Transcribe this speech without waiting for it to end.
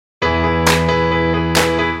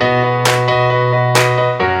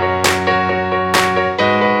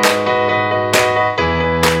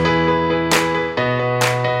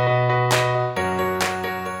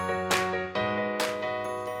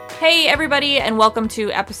everybody, and welcome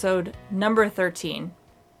to episode number 13.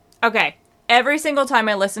 Okay, every single time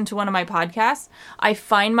I listen to one of my podcasts, I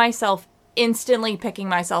find myself instantly picking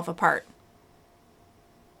myself apart.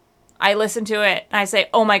 I listen to it, and I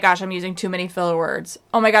say, oh my gosh, I'm using too many filler words.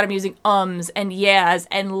 Oh my god, I'm using ums and yeahs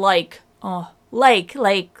and like. Oh, like. Then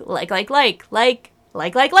I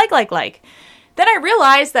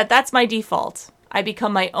realize that that's my default. I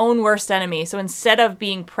become my own worst enemy. So instead of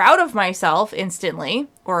being proud of myself instantly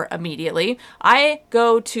or immediately, I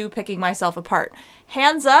go to picking myself apart.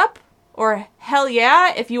 Hands up or hell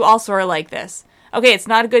yeah if you also are like this. Okay, it's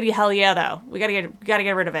not a good hell yeah though. We gotta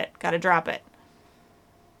get rid of it. Gotta drop it.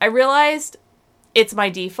 I realized it's my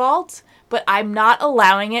default, but I'm not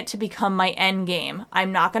allowing it to become my end game.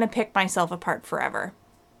 I'm not gonna pick myself apart forever.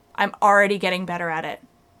 I'm already getting better at it.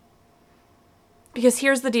 Because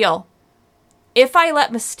here's the deal. If I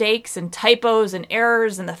let mistakes and typos and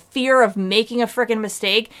errors and the fear of making a freaking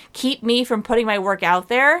mistake keep me from putting my work out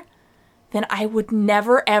there, then I would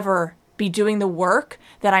never ever be doing the work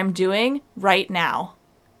that I'm doing right now.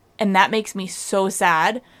 And that makes me so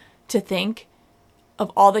sad to think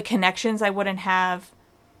of all the connections I wouldn't have,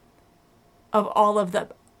 of all of the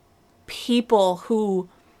people who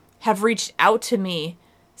have reached out to me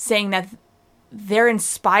saying that they're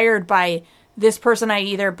inspired by this person I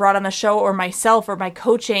either brought on the show or myself or my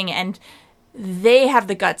coaching, and they have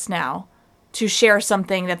the guts now to share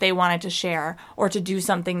something that they wanted to share or to do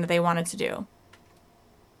something that they wanted to do.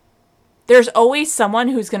 There's always someone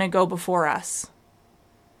who's going to go before us.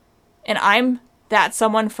 And I'm that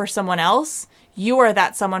someone for someone else. You are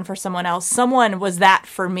that someone for someone else. Someone was that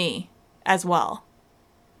for me as well.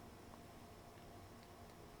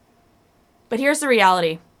 But here's the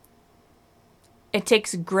reality. It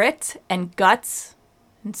takes grit and guts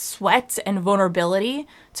and sweat and vulnerability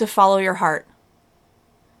to follow your heart.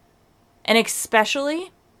 And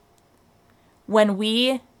especially when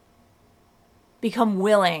we become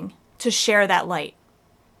willing to share that light.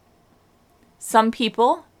 Some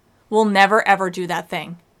people will never ever do that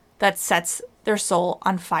thing that sets their soul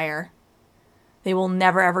on fire. They will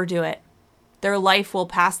never ever do it. Their life will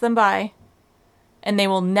pass them by, and they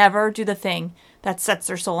will never do the thing that sets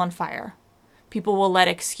their soul on fire. People will let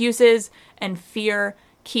excuses and fear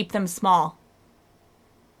keep them small.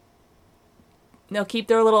 They'll keep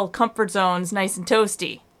their little comfort zones nice and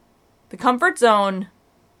toasty. The comfort zone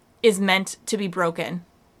is meant to be broken.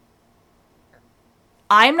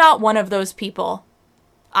 I'm not one of those people.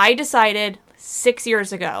 I decided 6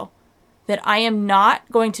 years ago that I am not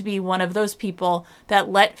going to be one of those people that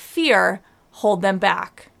let fear hold them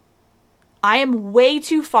back. I am way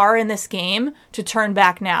too far in this game to turn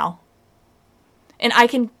back now. And I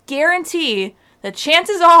can guarantee that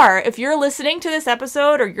chances are, if you're listening to this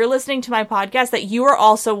episode or you're listening to my podcast, that you are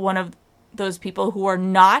also one of those people who are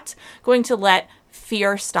not going to let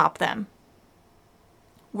fear stop them.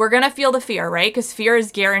 We're going to feel the fear, right? Because fear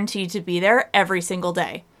is guaranteed to be there every single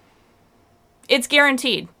day. It's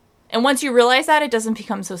guaranteed. And once you realize that, it doesn't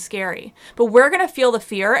become so scary. But we're going to feel the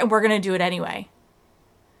fear and we're going to do it anyway.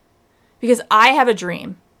 Because I have a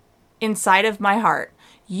dream inside of my heart.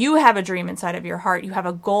 You have a dream inside of your heart. You have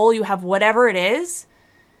a goal. You have whatever it is.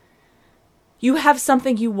 You have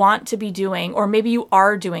something you want to be doing, or maybe you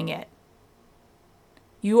are doing it.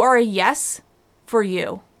 You are a yes for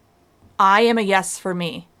you. I am a yes for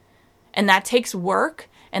me. And that takes work,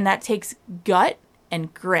 and that takes gut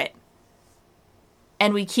and grit.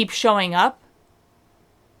 And we keep showing up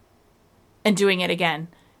and doing it again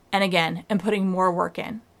and again and putting more work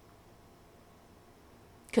in.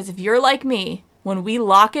 Because if you're like me, when we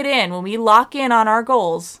lock it in, when we lock in on our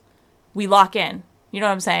goals, we lock in. You know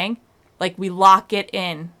what I'm saying? Like we lock it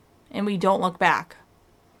in and we don't look back.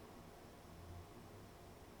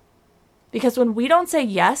 Because when we don't say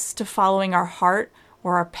yes to following our heart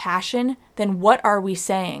or our passion, then what are we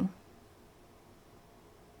saying?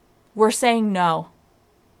 We're saying no.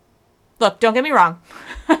 Look, don't get me wrong.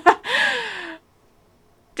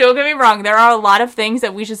 Don't get me wrong. There are a lot of things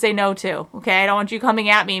that we should say no to. Okay? I don't want you coming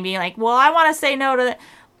at me and being like, well, I want to say no to that.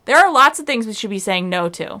 There are lots of things we should be saying no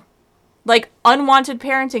to. Like unwanted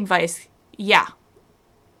parenting advice. Yeah.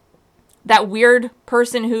 That weird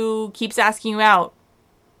person who keeps asking you out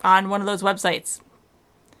on one of those websites.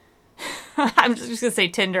 I'm just going to say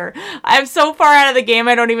Tinder. I'm so far out of the game,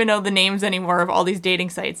 I don't even know the names anymore of all these dating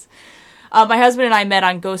sites. My husband and I met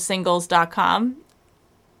on ghostsingles.com.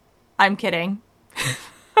 I'm kidding.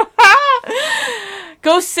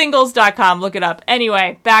 Ghostsingles.com. Look it up.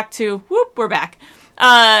 Anyway, we're back.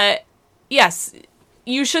 Yes,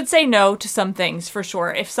 you should say no to some things for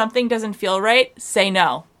sure. If something doesn't feel right, say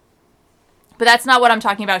no. But that's not what I'm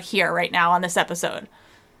talking about here right now on this episode.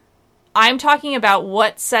 I'm talking about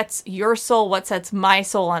what sets your soul, what sets my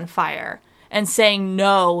soul on fire, and saying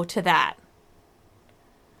no to that.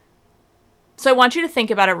 So I want you to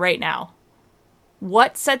think about it right now.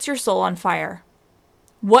 What sets your soul on fire?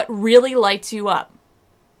 What really lights you up?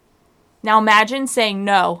 Now imagine saying,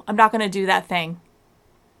 no, I'm not going to do that thing,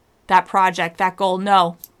 that project, that goal.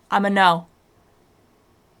 No, I'm a no.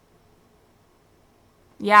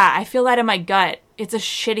 Yeah, I feel that in my gut. It's a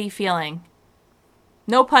shitty feeling.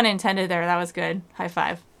 No pun intended there. That was good. High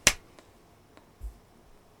five.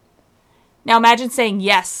 Now imagine saying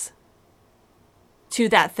yes to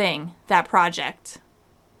that thing, that project.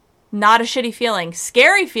 Not a shitty feeling.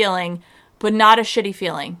 Scary feeling, but not a shitty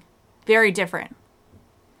feeling. Very different.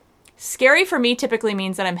 Scary for me typically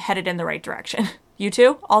means that I'm headed in the right direction. You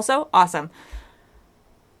too? Also? Awesome.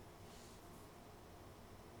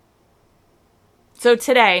 So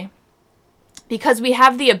today, because we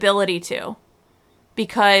have the ability to,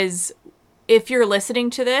 because if you're listening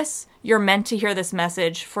to this, you're meant to hear this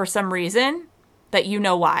message for some reason that you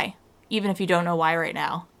know why, even if you don't know why right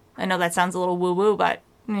now. I know that sounds a little woo-woo, but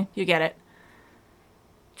you get it.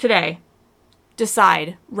 Today,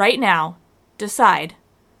 decide, right now, decide.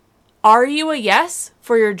 Are you a yes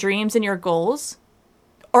for your dreams and your goals?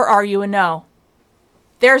 Or are you a no?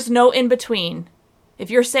 There's no in between. If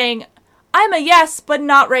you're saying, I'm a yes, but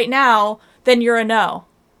not right now, then you're a no.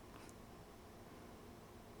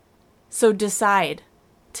 So decide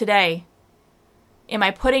today. Am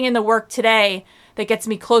I putting in the work today that gets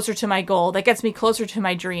me closer to my goal, that gets me closer to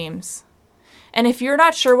my dreams? And if you're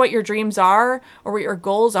not sure what your dreams are or what your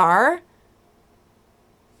goals are,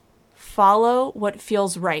 follow what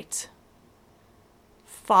feels right.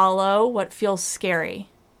 Follow what feels scary.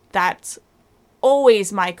 That's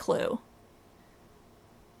always my clue.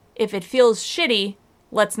 If it feels shitty,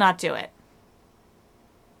 let's not do it.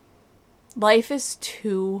 Life is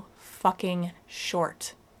too fucking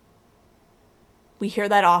short. We hear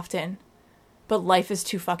that often, but life is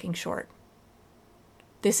too fucking short.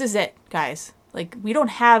 This is it, guys. Like, we don't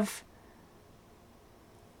have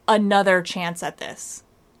another chance at this.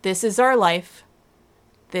 This is our life.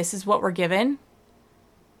 This is what we're given.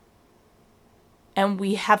 And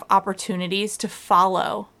we have opportunities to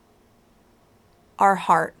follow our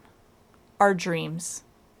heart, our dreams,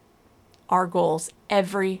 our goals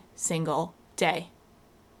every single day.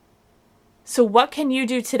 So what can you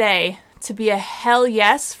do today to be a hell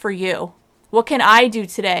yes for you? What can I do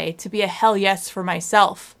today to be a hell yes for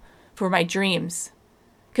myself, for my dreams?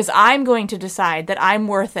 Because I'm going to decide that I'm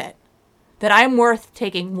worth it, that I'm worth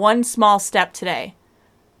taking one small step today,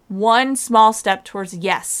 one small step towards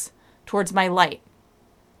yes, towards my light.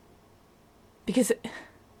 Because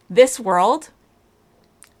this world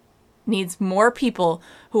needs more people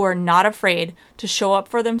who are not afraid to show up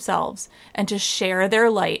for themselves and to share their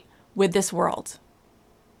light with this world.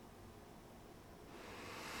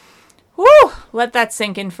 Woo! Let that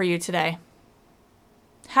sink in for you today.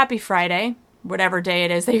 Happy Friday, whatever day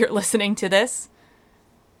it is that you're listening to this.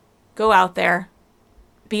 Go out there,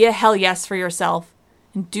 be a hell yes for yourself,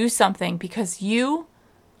 and do something because you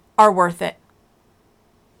are worth it.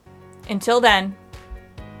 Until then,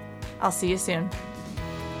 I'll see you soon.